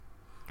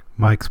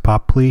Mike's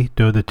Pop Plea,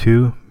 DOTA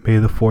 2, May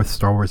the 4th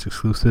Star Wars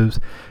exclusives,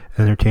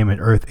 Entertainment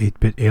Earth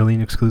 8-bit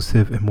Alien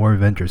exclusive, and more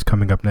Avengers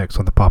coming up next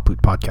on the Pop Plea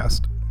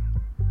podcast.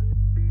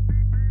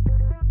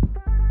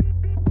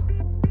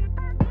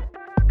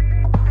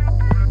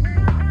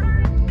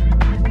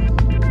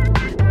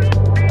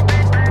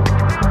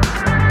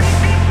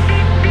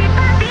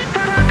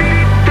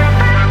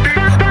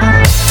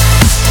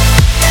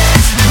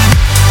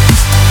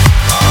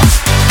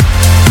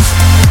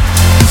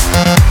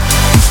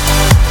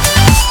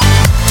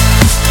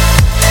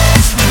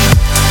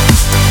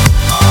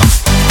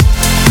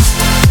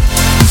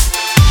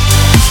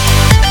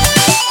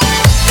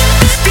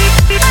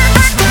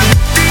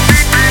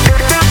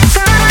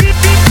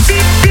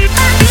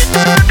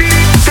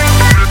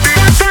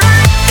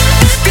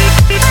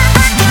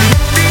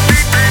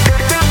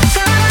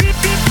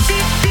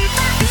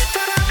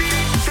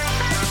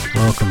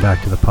 Welcome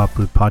back to the Pop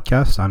Loop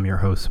Podcast. I'm your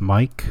host,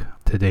 Mike.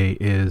 Today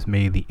is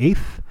May the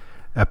 8th,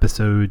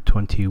 episode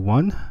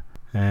 21.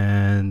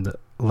 And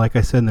like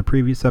I said in the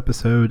previous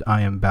episode,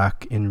 I am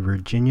back in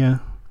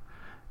Virginia.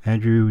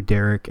 Andrew,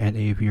 Derek, and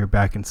Avi are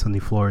back in sunny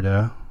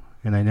Florida.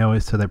 And I know I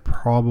said I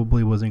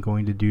probably wasn't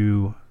going to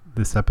do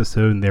this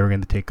episode and they were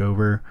going to take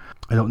over.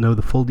 I don't know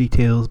the full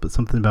details, but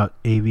something about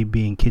Avi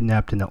being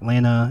kidnapped in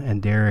Atlanta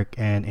and Derek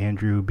and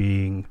Andrew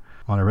being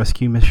on a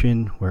rescue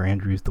mission where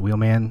Andrew's the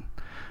wheelman.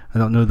 I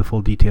don't know the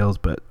full details,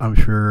 but I'm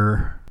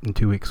sure in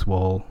 2 weeks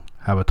we'll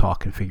have a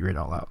talk and figure it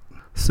all out.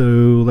 So,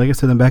 like I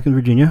said, I'm back in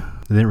Virginia.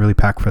 I didn't really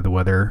pack for the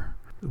weather.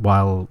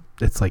 While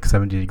it's like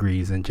 70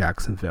 degrees in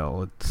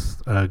Jacksonville, it's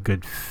a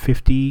good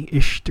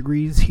 50-ish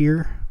degrees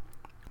here.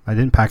 I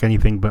didn't pack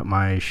anything but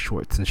my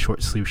shorts and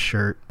short sleeve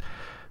shirt.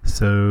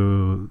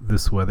 So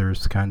this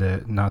weather's kind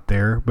of not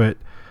there. But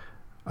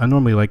I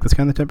normally like this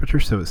kind of temperature,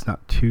 so it's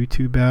not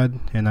too bad.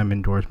 And I'm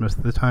indoors most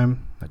of the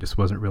time. I just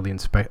wasn't really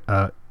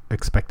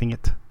expecting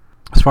it.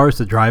 As far as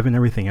the drive and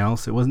everything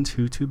else, it wasn't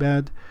too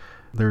bad.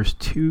 There's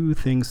 2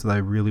 things that I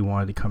really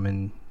wanted to come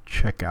and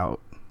check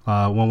out.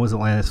 One was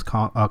Atlantis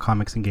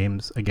Comics and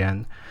Games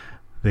again.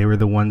 They were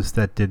the ones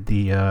that did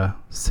the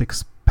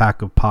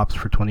 6-pack of Pops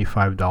for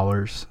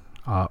 $25.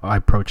 I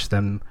approached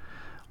them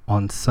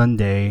on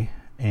Sunday,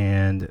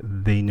 and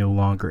they no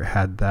longer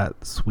had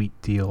that sweet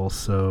deal,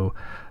 so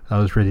I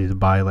was ready to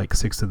buy like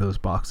 6 of those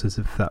boxes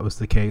if that was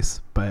the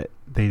case, but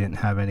they didn't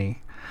have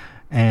any.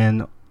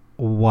 And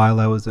while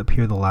I was up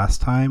here the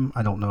last time,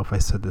 I don't know if I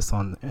said this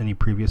on any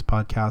previous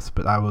podcast,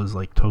 but I was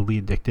like totally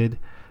addicted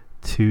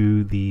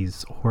to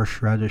these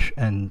horseradish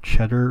and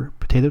cheddar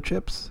potato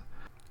chips.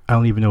 I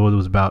don't even know what it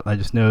was about. I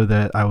just know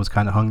that I was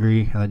kind of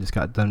hungry and I just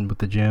got done with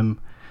the gym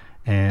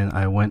and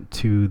I went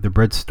to the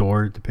bread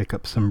store to pick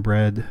up some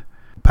bread.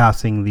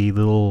 Passing the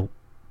little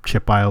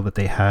chip aisle that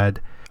they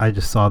had, I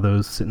just saw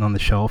those sitting on the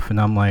shelf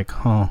and I'm like,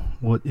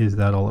 what is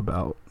that all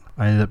about?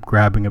 I ended up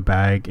grabbing a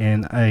bag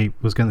and I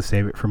was going to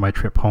save it for my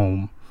trip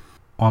home.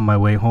 On my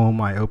way home,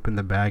 I opened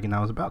the bag and I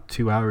was about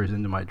 2 hours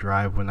into my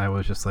drive when I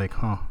was just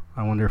like, I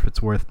wonder if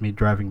it's worth me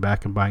driving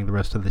back and buying the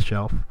rest of the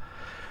shelf.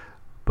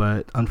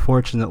 But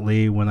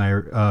unfortunately, when I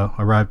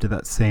arrived at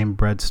that same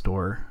bread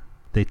store,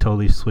 they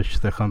totally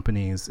switched the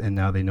companies and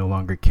now they no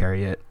longer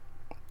carry it.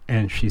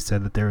 And she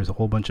said that there was a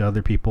whole bunch of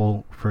other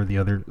people for the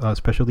other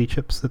specialty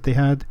chips that they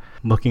had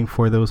looking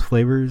for those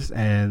flavors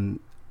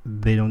and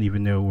they don't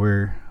even know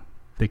where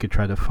they could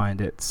try to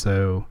find it.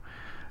 So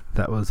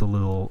that was a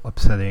little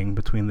upsetting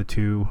between the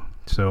two.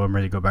 So I'm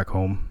ready to go back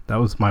home. That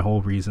was my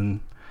whole reason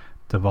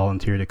to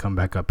volunteer to come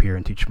back up here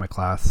and teach my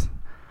class,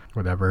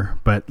 whatever.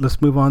 But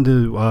let's move on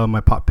to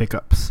my pop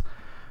pickups.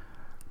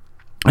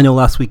 I know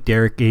last week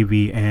Derek,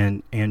 Avi,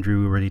 and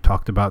Andrew already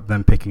talked about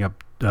them picking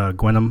up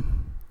Gwenum.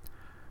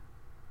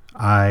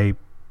 I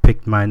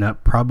picked mine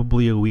up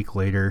probably a week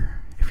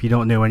later. If you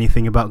don't know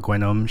anything about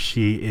Gwenum,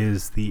 she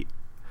is the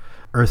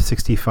Earth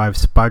 65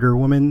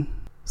 Spider-Woman.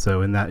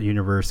 So in that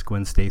universe,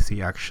 Gwen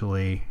Stacy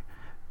actually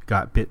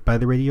got bit by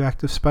the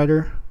radioactive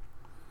spider.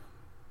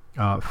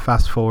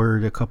 Fast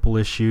forward a couple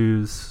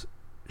issues,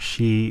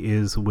 she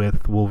is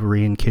with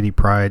Wolverine, Kitty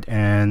Pryde,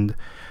 and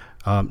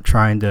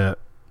trying to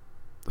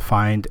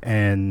find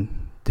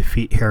and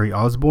defeat Harry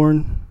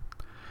Osborn.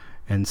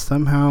 And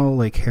somehow,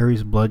 like,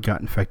 Harry's blood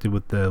got infected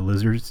with the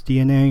lizard's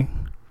DNA,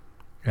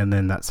 and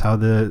then that's how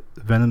the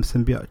Venom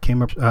symbiote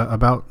came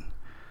about.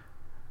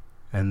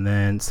 And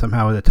then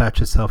somehow it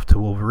attached itself to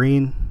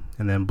Wolverine,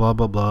 and then blah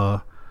blah blah.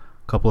 A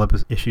couple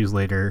issues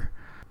later,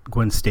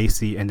 Gwen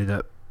Stacy ended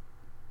up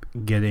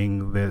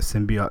getting the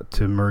symbiote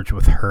to merge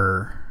with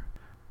her.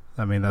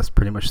 I mean, that's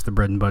pretty much the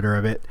bread and butter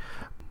of it.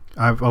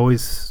 I've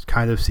always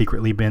kind of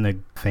secretly been a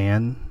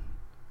fan,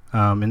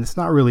 and it's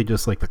not really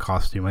just like the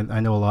costume.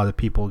 I know a lot of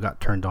people got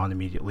turned on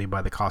immediately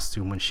by the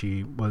costume when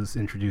she was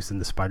introduced in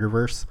the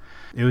Spider-Verse.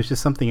 It was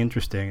just something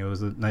interesting. It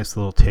was a nice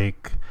little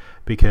take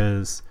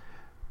because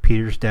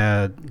Peter's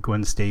dad,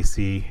 Gwen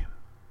Stacy,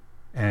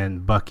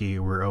 and Bucky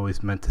were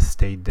always meant to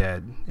stay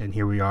dead. And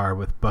here we are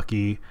with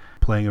Bucky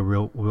playing a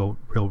real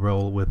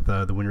role with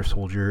the Winter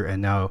Soldier, and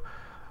now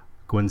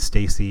Gwen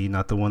Stacy,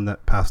 not the one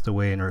that passed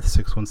away in Earth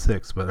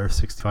 616, but Earth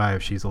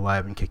 65, she's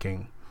alive and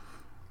kicking.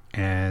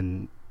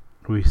 and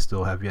we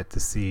still have yet to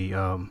see.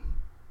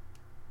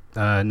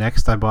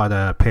 Next, I bought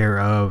a pair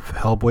of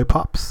Hellboy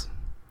Pops.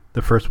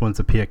 The first one's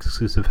a PX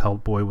exclusive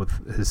Hellboy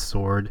with his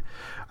sword.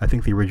 I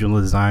think the original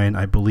design,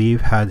 I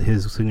believe, had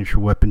his signature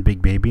weapon,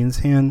 Big Baby, in his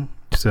hand.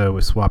 So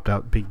we swapped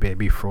out Big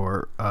Baby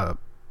for,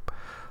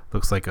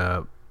 looks like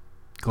a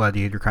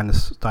gladiator kind of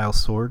style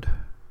sword.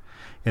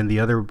 And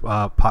the other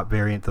pop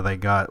variant that I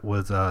got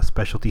was a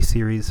specialty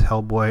series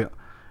Hellboy. And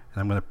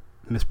I'm going to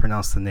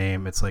mispronounce the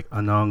name. It's like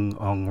Anung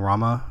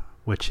Ongrama,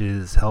 which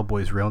is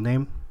Hellboy's real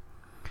name.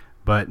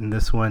 But in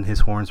this one,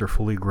 his horns are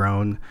fully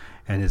grown,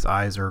 and his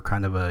eyes are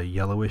kind of a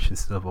yellowish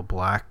instead of a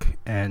black,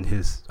 and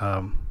his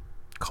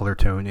color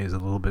tone is a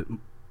little bit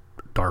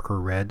darker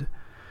red.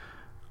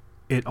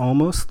 It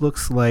almost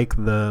looks like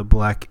the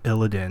Black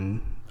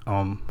Illidan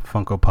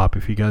Funko Pop,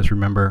 if you guys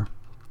remember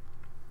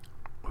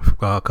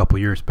a couple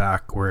years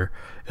back, where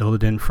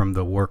Illidan from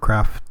the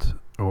Warcraft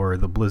or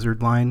the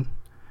Blizzard line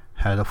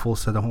had a full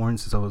set of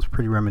horns, so it was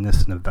pretty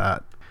reminiscent of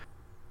that.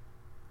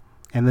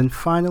 And then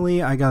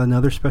finally, I got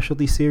another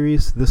specialty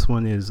series. This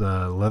one is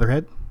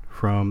Leatherhead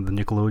from the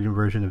Nickelodeon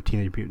version of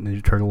Teenage Mutant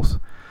Ninja Turtles.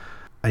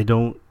 I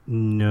don't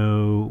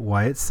know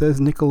why it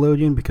says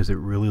Nickelodeon, because it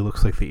really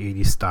looks like the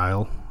 80s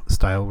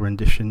style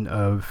rendition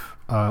of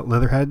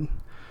Leatherhead.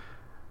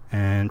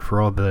 And for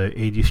all the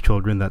 80s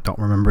children that don't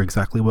remember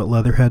exactly what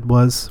Leatherhead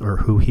was or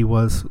who he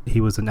was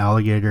an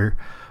alligator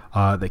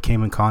that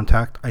came in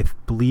contact, I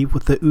believe,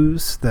 with the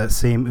ooze, that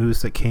same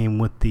ooze that came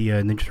with the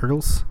Ninja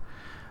Turtles.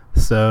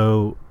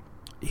 So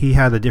he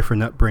had a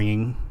different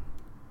upbringing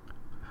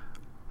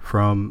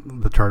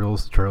from the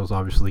Turtles. The Turtles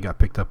obviously got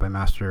picked up by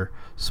Master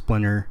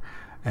Splinter,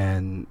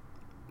 and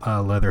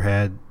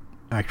Leatherhead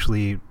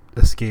actually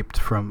escaped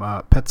from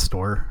a pet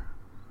store,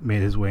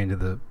 made his way into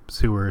the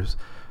sewers,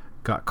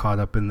 got caught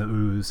up in the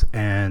ooze,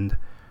 and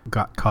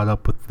got caught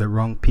up with the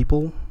wrong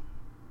people.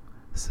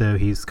 So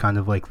he's kind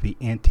of like the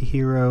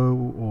anti-hero,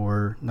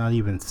 or not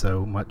even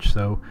so much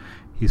so.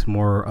 He's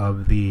more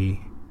of the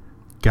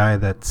guy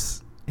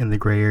that's in the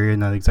gray area,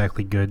 not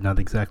exactly good, not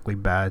exactly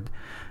bad.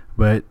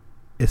 But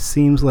it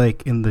seems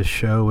like in the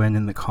show and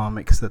in the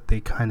comics that they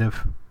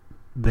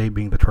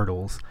being the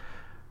Turtles,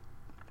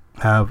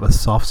 have a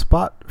soft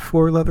spot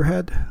for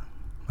Leatherhead.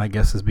 I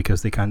guess is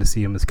because they kind of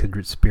see him as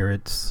kindred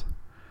spirits.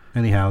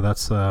 Anyhow,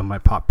 that's my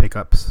pop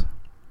pickups.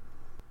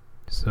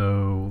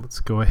 So let's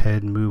go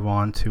ahead and move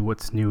on to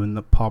what's new in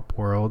the pop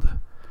world.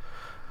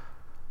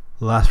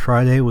 Last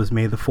Friday was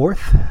May the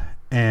 4th,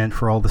 and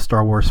for all the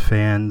Star Wars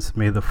fans,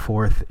 May the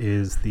 4th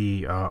is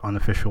the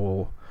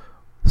unofficial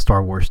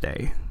Star Wars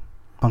Day.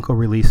 Funko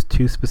released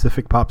 2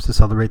 specific pops to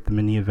celebrate the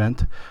mini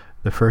event.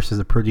 The first is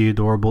a pretty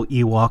adorable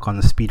Ewok on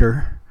a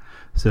speeder.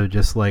 So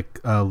just like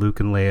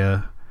Luke and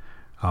Leia,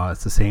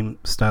 it's the same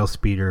style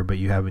speeder, but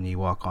you have an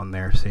Ewok on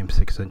there, same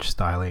 6-inch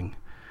styling.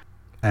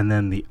 And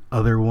then the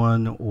other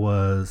one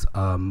was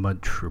a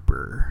Mud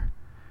Trooper.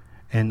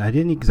 And I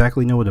didn't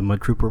exactly know what a Mud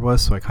Trooper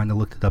was, so I kind of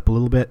looked it up a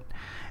little bit.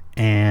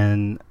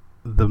 And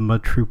the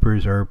Mud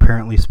Troopers are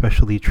apparently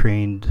specially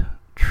trained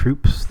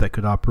troops that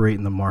could operate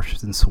in the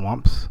marshes and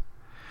swamps.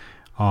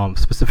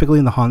 Specifically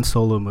in the Han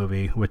Solo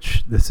movie,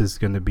 which this is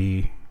going to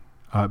be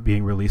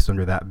being released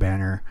under that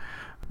banner.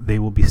 They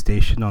will be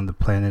stationed on the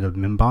planet of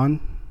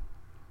Mimban.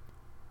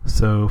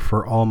 So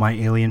for all my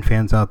Alien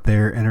fans out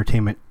there,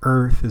 Entertainment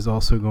Earth is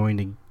also going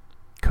to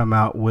come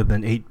out with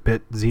an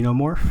 8-bit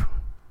Xenomorph.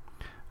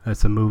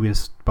 It's a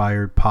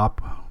movie-inspired pop,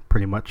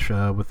 pretty much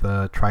with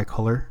a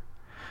tricolor.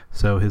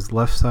 So his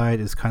left side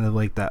is kind of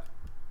like that,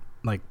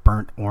 like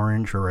burnt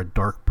orange or a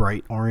dark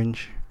bright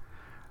orange,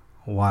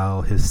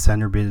 while his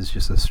center bit is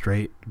just a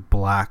straight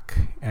black,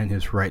 and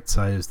his right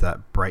side is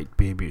that bright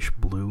babyish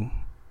blue.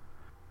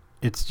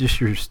 It's just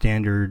your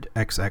standard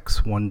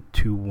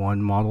XX121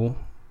 model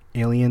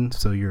Alien,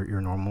 so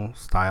your normal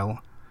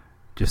style,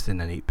 just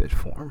in an 8-bit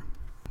form.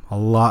 A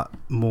lot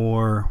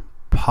more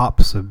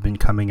pops have been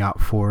coming out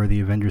for the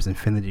Avengers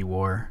Infinity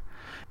War.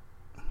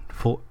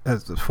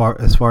 As far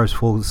as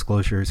full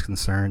disclosure is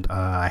concerned,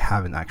 I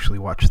haven't actually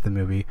watched the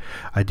movie.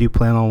 I do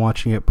plan on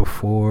watching it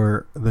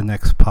before the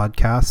next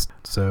podcast,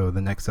 so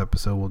the next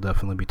episode will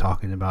definitely be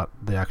talking about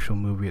the actual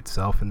movie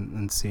itself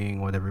and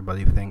seeing what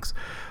everybody thinks.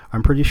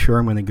 I'm pretty sure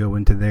I'm going to go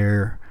into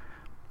there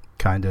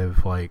kind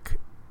of like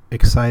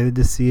excited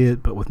to see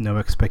it, but with no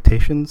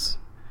expectations,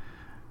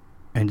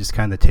 and just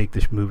kind of take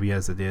this movie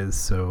as it is.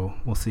 So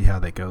we'll see how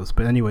that goes.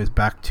 But anyways,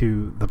 back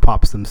to the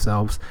pops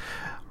themselves.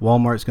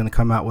 Walmart's going to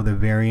come out with a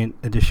variant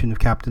edition of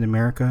Captain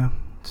America.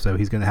 So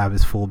he's going to have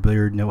his full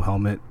beard, no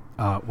helmet,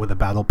 with a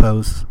battle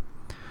pose.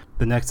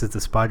 The next is the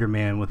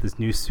Spider-Man with his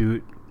new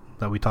suit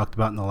that we talked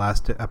about in the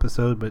last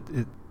episode,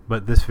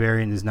 but this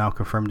variant is now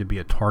confirmed to be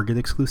a Target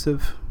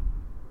exclusive.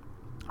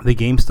 The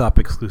GameStop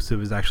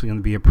exclusive is actually going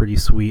to be a pretty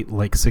sweet,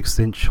 like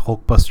 6-inch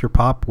Hulkbuster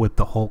pop with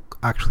the Hulk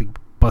actually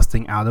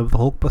busting out of the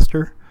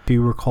Hulkbuster. If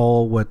you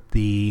recall what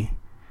the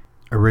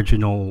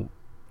original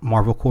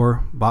Marvel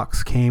Corps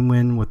box came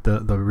in with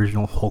the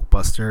original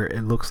Hulkbuster,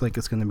 it looks like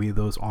it's going to be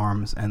those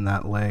arms and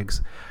that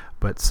legs,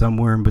 but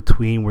somewhere in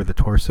between where the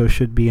torso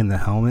should be and the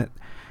helmet,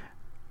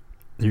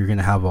 you're going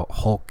to have a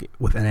Hulk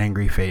with an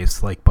angry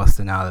face like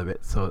busting out of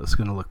it, so it's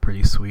going to look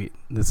pretty sweet.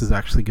 This is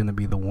actually going to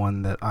be the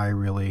one that I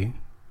really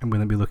am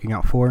going to be looking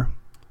out for.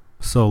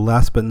 So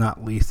last but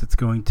not least, it's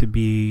going to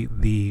be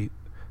the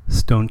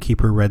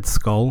Stonekeeper Red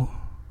Skull,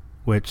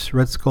 which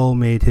Red Skull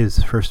made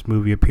his first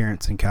movie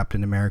appearance in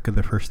Captain America,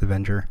 the First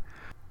Avenger,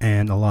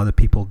 and a lot of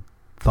people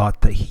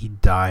thought that he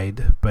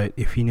died, but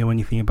if you know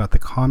anything about the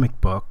comic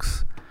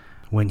books,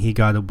 when he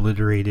got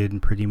obliterated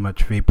and pretty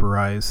much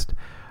vaporized,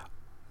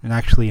 and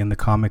actually in the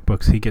comic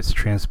books he gets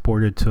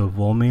transported to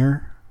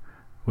Volmir,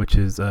 which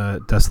is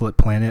a desolate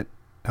planet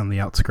on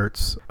the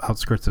outskirts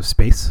of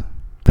space.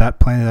 That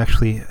planet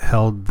actually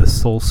held the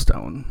Soul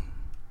Stone,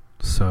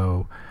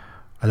 so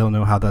I don't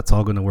know how that's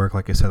all going to work.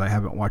 Like I said, I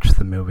haven't watched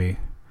the movie,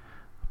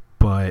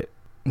 but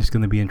it's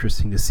going to be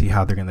interesting to see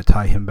how they're going to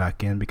tie him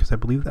back in, because I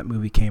believe that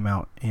movie came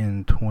out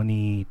in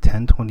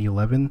 2010,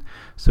 2011,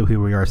 so here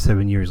we are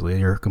 7 years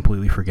later,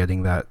 completely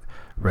forgetting that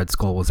Red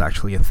Skull was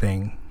actually a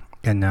thing.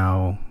 And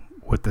now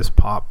with this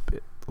pop,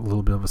 a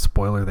little bit of a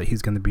spoiler that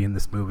he's going to be in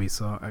this movie,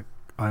 so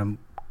I'm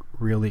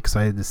really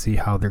excited to see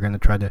how they're going to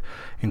try to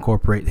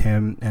incorporate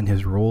him and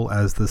his role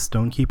as the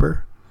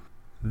Stonekeeper.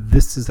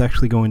 This is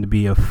actually going to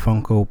be a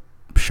Funko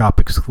shop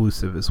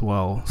exclusive as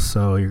well,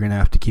 so you're going to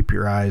have to keep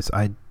your eyes.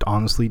 I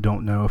honestly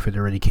don't know if it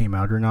already came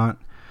out or not.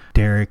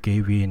 Derek,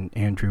 Avi, and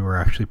Andrew are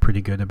actually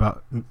pretty good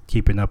about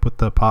keeping up with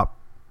the pop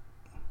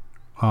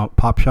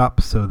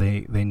shop, so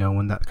they know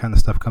when that kind of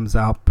stuff comes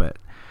out, but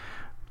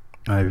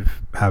I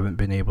haven't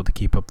been able to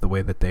keep up the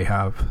way that they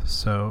have.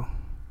 So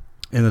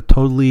in a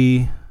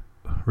totally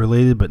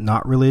related but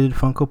not related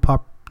Funko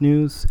Pop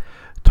news,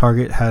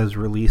 Target has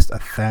released a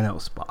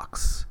Thanos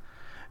box,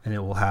 and it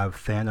will have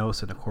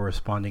Thanos and a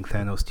corresponding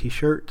Thanos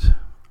t-shirt.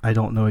 I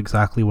don't know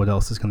exactly what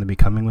else is going to be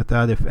coming with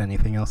that, if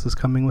anything else is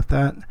coming with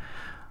that.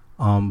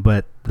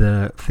 But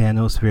the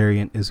Thanos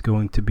variant is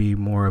going to be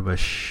more of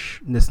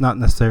it's not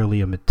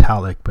necessarily a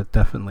metallic, but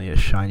definitely a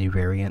shiny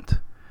variant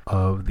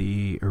of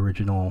the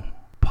original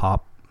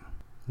pop.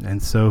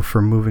 And so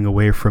for moving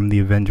away from the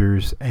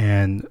Avengers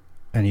and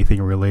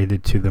anything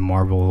related to the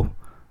Marvel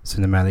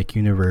Cinematic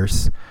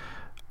Universe,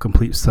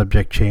 complete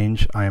subject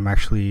change, I am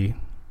actually,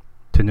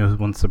 to no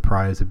one's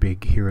surprise, a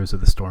big Heroes of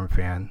the Storm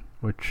fan,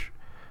 which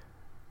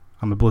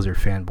I'm a Blizzard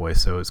fanboy,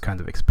 so it's kind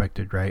of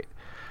expected, right?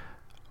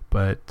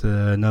 But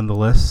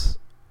nonetheless,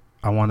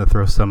 I want to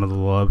throw some of the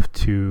love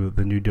to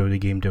the new Dota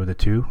game, Dota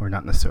 2, or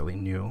not necessarily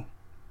new.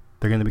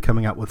 They're going to be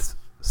coming out with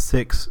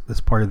 6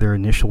 as part of their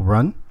initial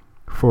run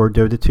for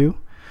Dota 2.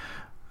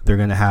 They're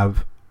going to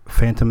have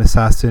Phantom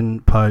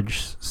Assassin,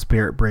 Pudge,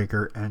 Spirit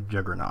Breaker, and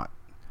Juggernaut.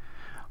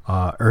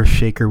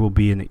 Earthshaker will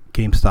be a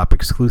GameStop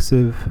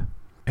exclusive.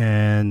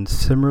 And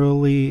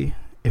similarly,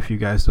 if you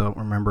guys don't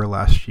remember,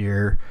 last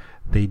year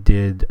they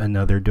did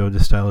another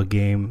Dota style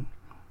game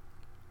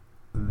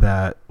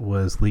that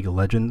was League of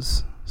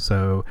Legends.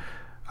 So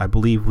I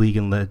believe League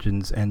of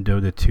Legends and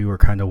Dota 2 are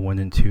kind of 1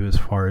 and 2 as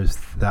far as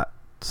that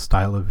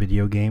style of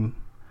video game,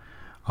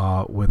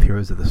 with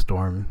Heroes of the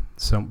Storm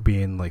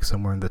being like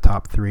somewhere in the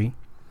top 3.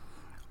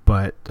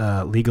 But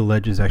League of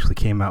Legends actually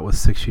came out with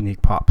 6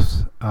 unique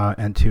pops,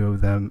 and 2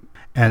 of them,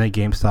 and a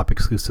GameStop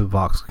exclusive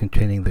box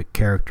containing the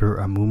character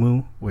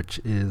Amumu, which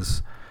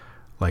is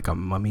like a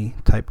mummy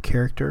type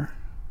character.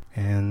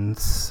 And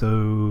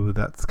so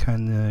that's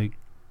kind of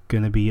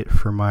going to be it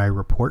for my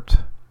report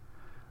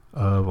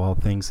of all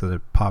things that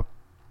have popped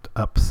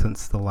up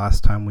since the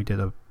last time we did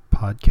a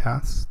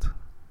podcast.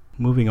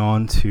 Moving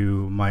on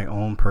to my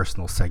own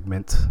personal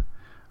segment,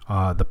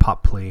 the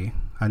pop plea.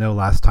 I know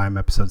last time,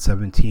 episode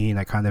 17,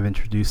 I kind of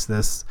introduced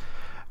this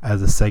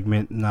as a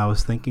segment, and I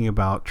was thinking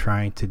about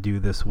trying to do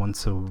this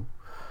once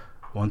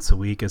a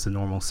week as a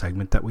normal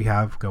segment that we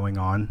have going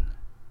on,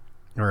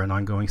 or an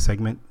ongoing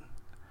segment.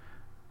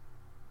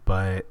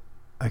 But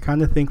I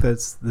kind of think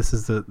this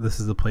is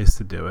the place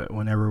to do it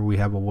whenever we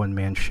have a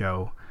one-man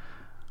show,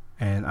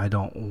 and I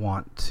don't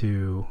want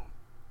to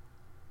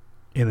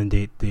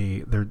inundate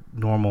their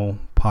normal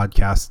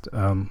podcast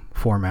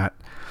format,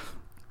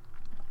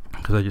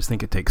 because I just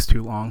think it takes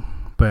too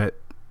long. But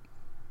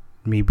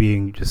me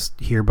being just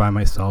here by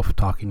myself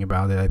talking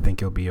about it, I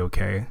think it'll be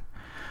okay.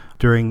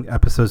 During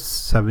episode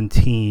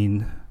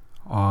 17,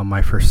 on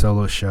my first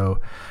solo show,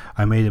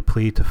 I made a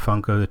plea to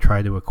Funko to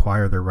try to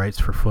acquire the rights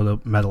for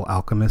Full Metal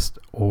Alchemist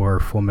or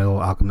Full Metal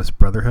Alchemist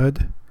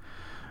Brotherhood.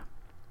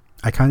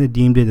 I kind of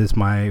deemed it as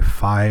my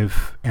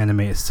 5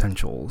 anime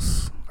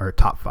essentials, or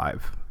top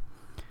 5.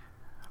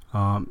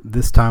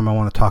 This time I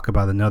want to talk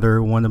about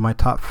another one of my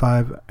top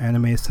 5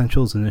 anime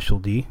essentials, Initial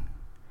D.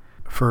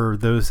 For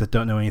those that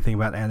don't know anything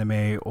about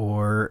anime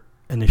or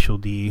Initial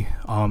D,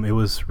 it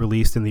was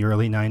released in the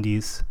early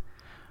 90s,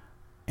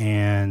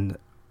 and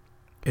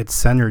it's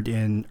centered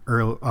in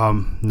early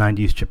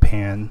 90s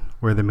Japan,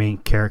 where the main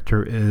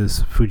character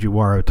is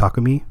Fujiwara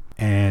Takumi,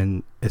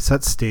 and it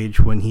sets stage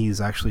when he's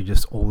actually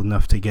just old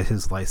enough to get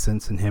his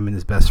license, and him and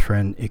his best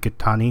friend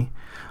Ikutani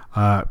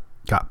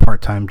got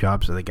part-time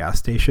jobs at a gas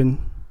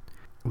station.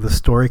 The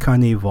story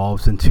kind of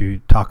evolves into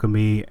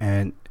Takumi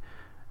and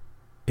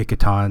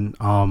Ikutan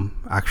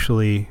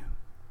actually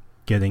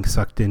getting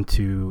sucked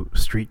into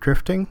street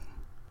drifting.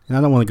 And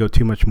I don't want to go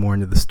too much more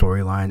into the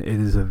storyline. It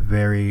is a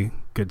very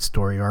good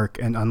story arc,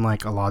 and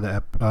unlike a lot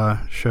of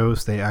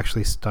shows, they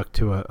actually stuck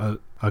to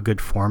a good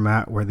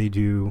format where they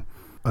do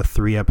a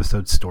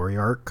 3-episode story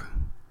arc,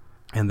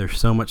 and there's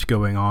so much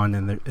going on,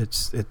 and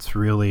it's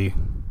really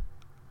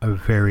a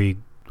very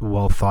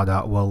well thought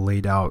out, well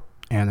laid out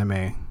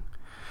anime.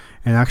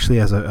 And actually,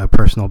 as a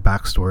personal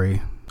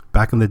backstory,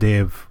 back in the day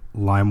of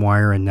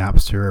LimeWire and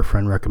Napster, a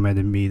friend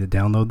recommended me to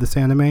download this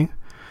anime.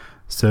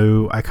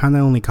 So I kind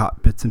of only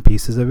caught bits and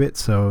pieces of it,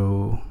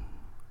 so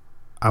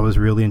I was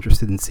really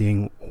interested in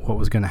seeing what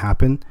was going to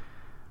happen.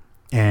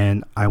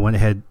 And I went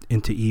ahead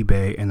into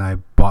eBay and I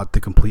bought the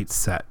complete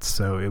set.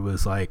 So it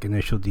was like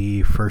Initial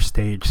D, first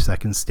stage,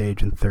 second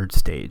stage, and third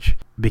stage.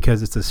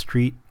 Because it's a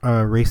street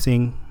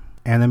racing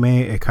anime,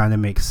 it kind of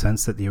makes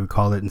sense that they would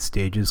call it in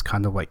stages,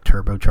 kind of like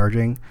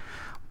turbocharging.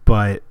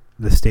 But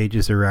the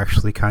stages are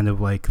actually kind of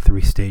like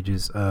 3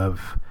 stages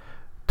of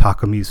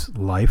Takami's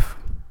life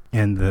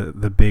and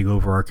the big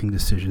overarching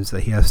decisions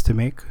that he has to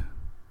make.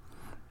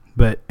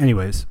 But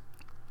anyways,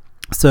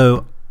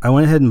 so I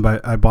went ahead and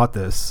I bought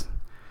this,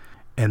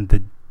 and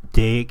the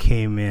day it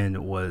came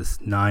in was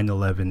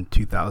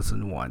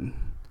 9/11/2001,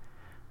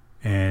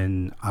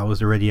 and I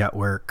was already at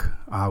work.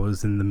 I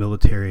was in the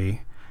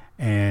military,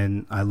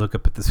 and I look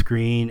up at the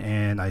screen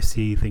and I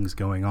see things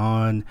going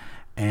on,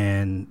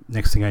 and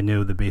next thing I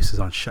know, the base is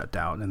on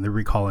shutdown and they're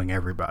recalling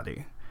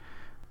everybody.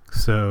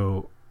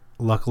 So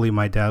luckily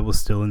my dad was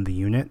still in the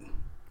unit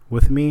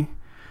with me.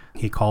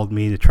 He called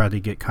me to try to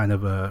get kind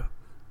of a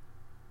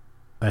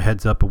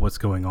heads up of what's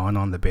going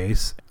on the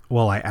base.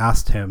 Well, I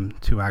asked him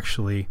to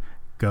actually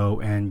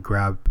go and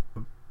grab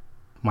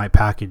my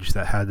package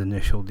that had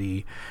Initial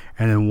D,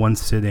 and in one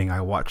sitting I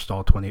watched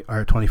all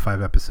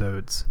 25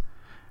 episodes.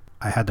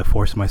 I had to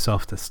force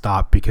myself to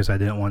stop because I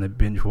didn't want to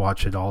binge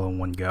watch it all in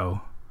one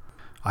go.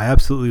 I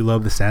absolutely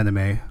love this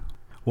anime.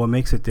 What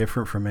makes it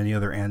different from any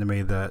other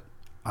anime that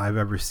I've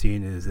ever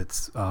seen is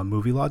its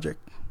movie logic.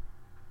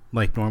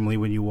 Like normally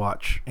when you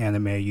watch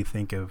anime, you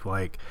think of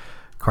like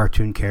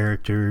cartoon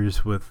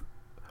characters with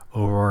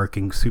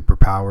overarching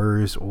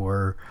superpowers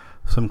or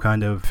some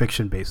kind of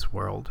fiction-based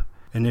world.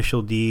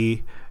 Initial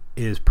D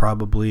is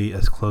probably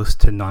as close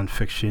to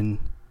non-fiction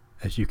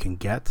as you can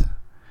get.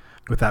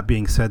 With that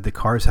being said, the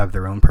cars have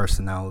their own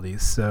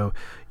personalities. So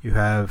you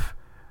have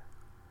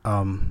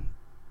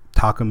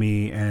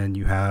Takami, and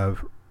you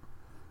have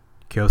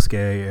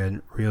Kyosuke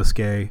and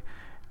Ryosuke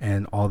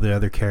and all the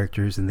other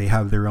characters, and they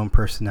have their own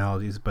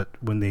personalities. But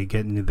when they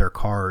get into their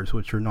cars,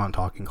 which are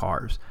non-talking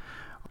cars,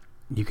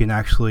 you can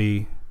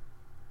actually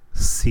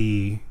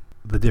see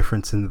the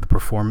difference in the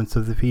performance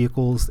of the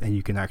vehicles, and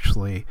you can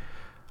actually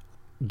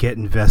get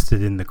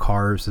invested in the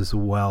cars as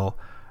well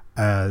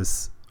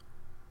as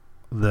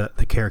the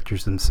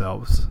characters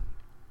themselves.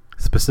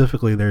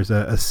 Specifically, there's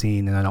a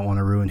scene, and I don't want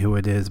to ruin who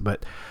it is,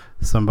 but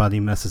somebody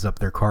messes up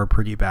their car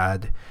pretty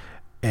bad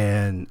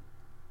and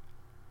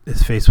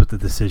is faced with the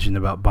decision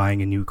about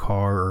buying a new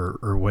car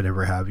or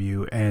whatever have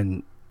you,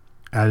 and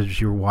as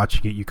you're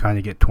watching it, you kind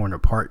of get torn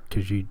apart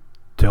because you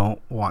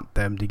don't want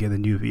them to get a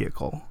new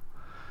vehicle.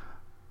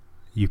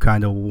 You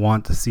kind of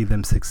want to see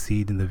them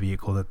succeed in the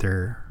vehicle that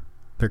they're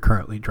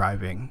currently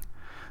driving.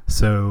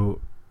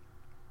 So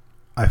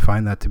I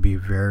find that to be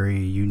very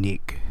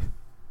unique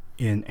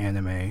in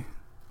anime.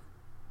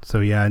 So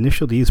yeah,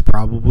 Initial D is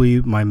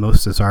probably my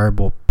most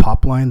desirable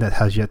pop line that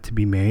has yet to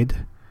be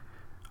made.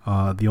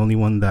 The only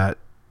one that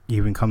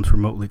even comes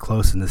remotely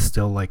close and is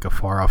still like a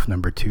far off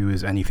number 2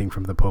 is anything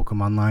from the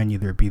Pokemon line,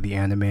 either it be the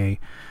anime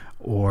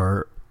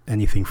or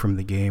anything from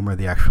the game or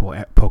the actual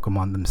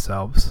Pokemon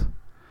themselves.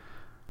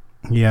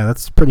 Yeah,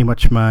 that's pretty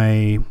much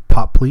my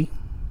pop plea.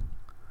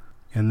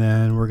 And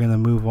then we're going to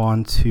move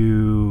on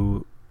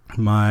to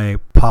my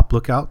pop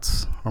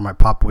lookouts or my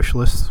pop wish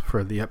list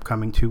for the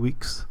upcoming 2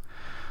 weeks.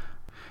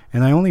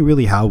 And I only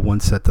really have one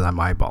set that I'm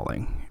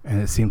eyeballing,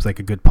 and it seems like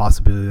a good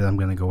possibility that I'm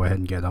going to go ahead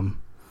and get them.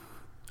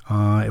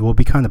 It will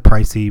be kind of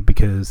pricey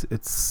because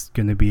it's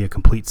going to be a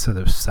complete set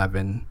of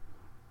 7,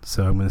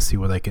 so I'm going to see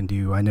what I can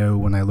do. I know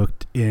when I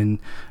looked in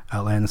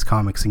Atlantis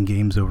Comics and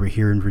Games over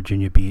here in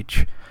Virginia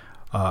Beach,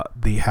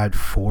 they had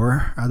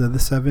 4 out of the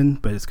 7,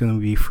 but it's going to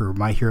be for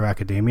My Hero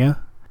Academia.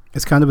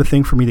 It's kind of a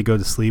thing for me to go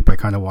to sleep. I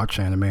kind of watch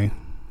anime.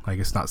 Like,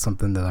 it's not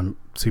something that I'm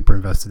super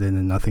invested in,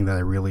 and nothing that I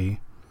really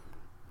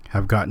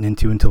have gotten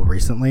into until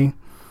recently.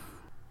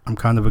 I'm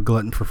kind of a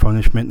glutton for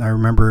punishment, and I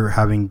remember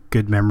having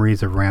good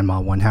memories of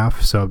Ranma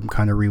 1/2, so I'm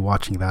kind of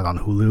rewatching that on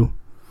Hulu.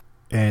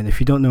 And if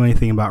you don't know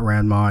anything about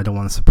Ranma, I don't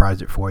want to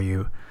surprise it for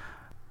you.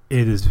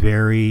 It is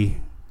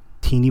very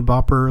teeny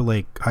bopper,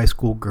 like high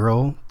school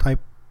girl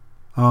type.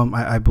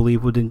 I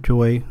believe would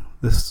enjoy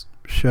this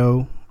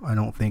show. I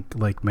don't think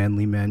like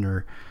manly men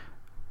or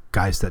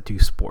guys that do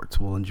sports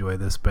will enjoy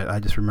this, but I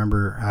just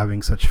remember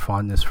having such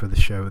fondness for the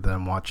show that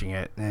I'm watching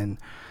it, and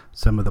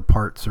some of the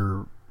parts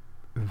are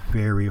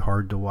very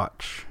hard to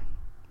watch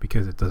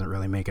because it doesn't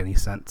really make any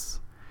sense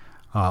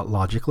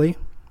logically.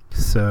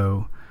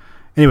 So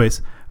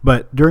anyways,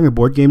 But during a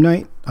board game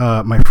night,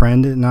 my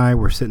friend and I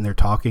were sitting there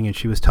talking, and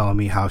she was telling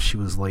me how she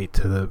was late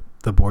to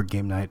the board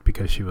game night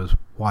because she was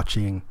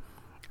watching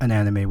an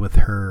anime with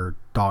her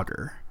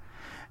daughter.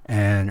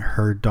 And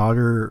her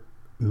daughter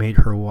made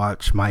her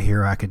watch My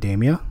Hero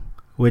Academia,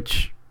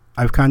 which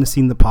I've kind of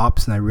seen the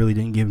pops, and I really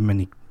didn't give them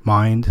any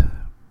mind,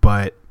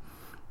 but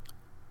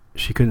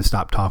she couldn't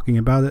stop talking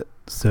about it.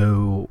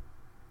 So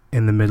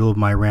in the middle of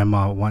my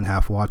Ranma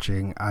 1/2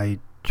 watching, I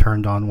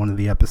turned on one of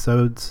the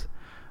episodes,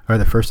 or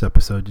the first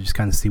episode, to just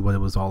kind of see what it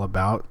was all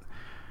about.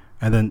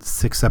 And then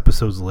 6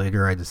 episodes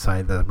later, I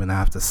decided that I'm going to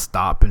have to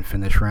stop and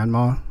finish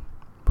Ranma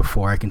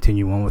before I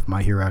continue on with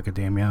My Hero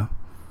Academia.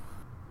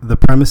 The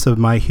premise of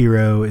My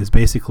Hero is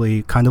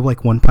basically kind of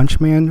like One Punch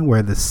Man,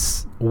 where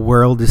this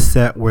world is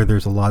set where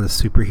there's a lot of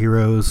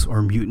superheroes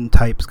or mutant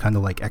types, kind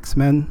of like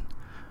X-Men.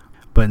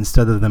 But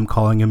instead of them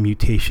calling them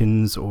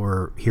mutations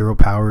or hero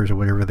powers or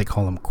whatever, they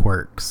call them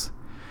quirks.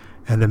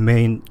 And the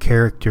main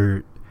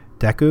character,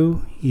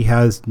 Deku, he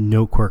has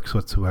no quirks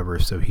whatsoever.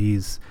 So he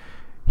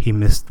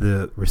missed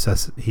the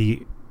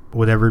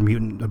whatever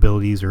mutant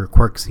abilities or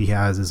quirks he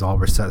has is all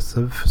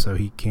recessive. So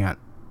he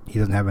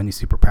doesn't have any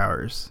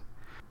superpowers.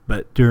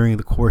 But during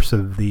the course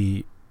of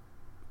the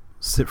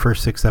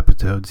first 6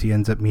 episodes, he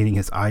ends up meeting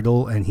his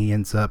idol, and he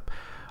ends up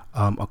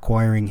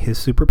acquiring his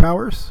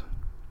superpowers.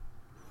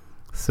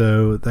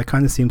 So that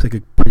kind of seems like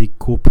a pretty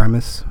cool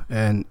premise,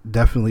 and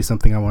definitely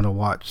something I want to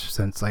watch,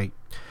 since I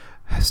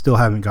still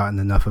haven't gotten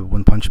enough of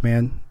One Punch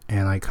Man,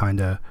 and I kind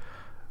of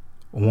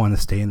want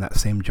to stay in that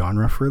same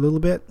genre for a little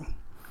bit.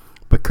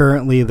 But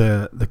currently,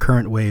 the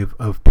current wave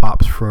of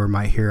pops for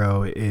My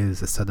Hero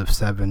is a set of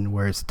 7,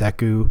 where it's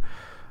Deku,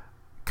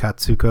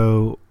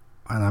 Katsuko,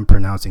 and I'm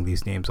pronouncing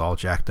these names all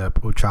jacked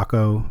up,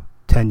 Ochako,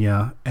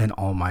 Tenya, and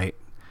All Might.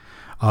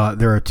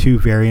 There are 2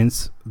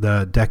 variants,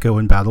 the Deku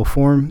in battle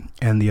form,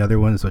 and the other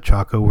one is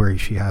Ochako, where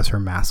she has her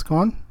mask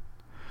on.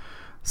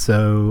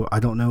 So I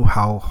don't know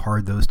how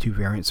hard those 2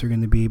 variants are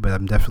going to be, but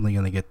I'm definitely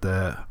going to get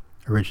the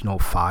original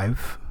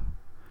 5.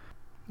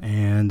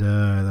 And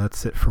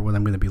that's it for what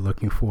I'm going to be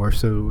looking for.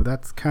 So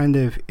that's kind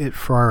of it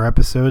for our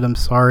episode. I'm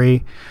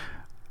sorry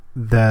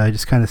that I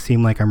just kind of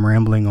seem like I'm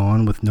rambling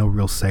on with no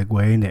real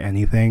segue into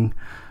anything.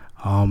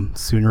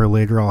 Sooner or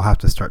later, I'll have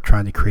to start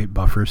trying to create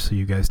buffers so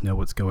you guys know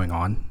what's going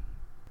on.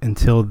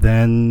 Until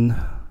then,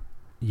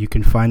 you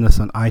can find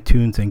us on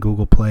iTunes and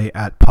Google Play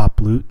at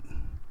PopLoot.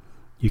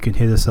 You can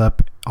hit us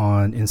up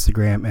on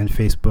Instagram and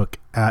Facebook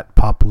at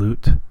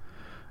PopLoot,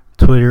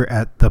 Twitter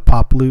at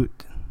ThePopLoot.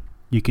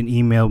 You can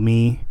email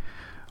me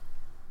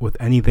with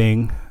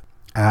anything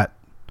at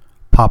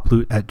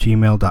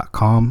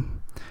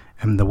poploot@gmail.com,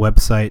 and the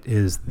website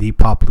is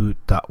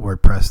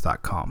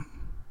thepoploot.wordpress.com.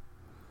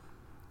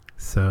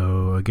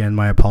 So again,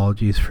 my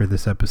apologies for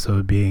this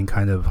episode being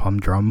kind of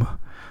humdrum,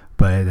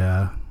 but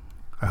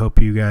I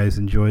hope you guys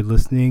enjoyed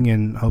listening,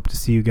 and hope to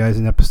see you guys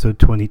in episode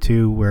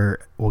 22, where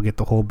we'll get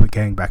the whole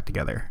gang back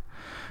together.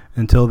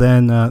 Until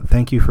then,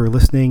 thank you for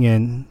listening,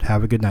 and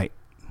have a good night,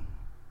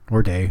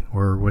 or day,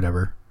 or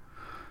whatever.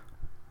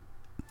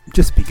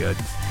 Just be good.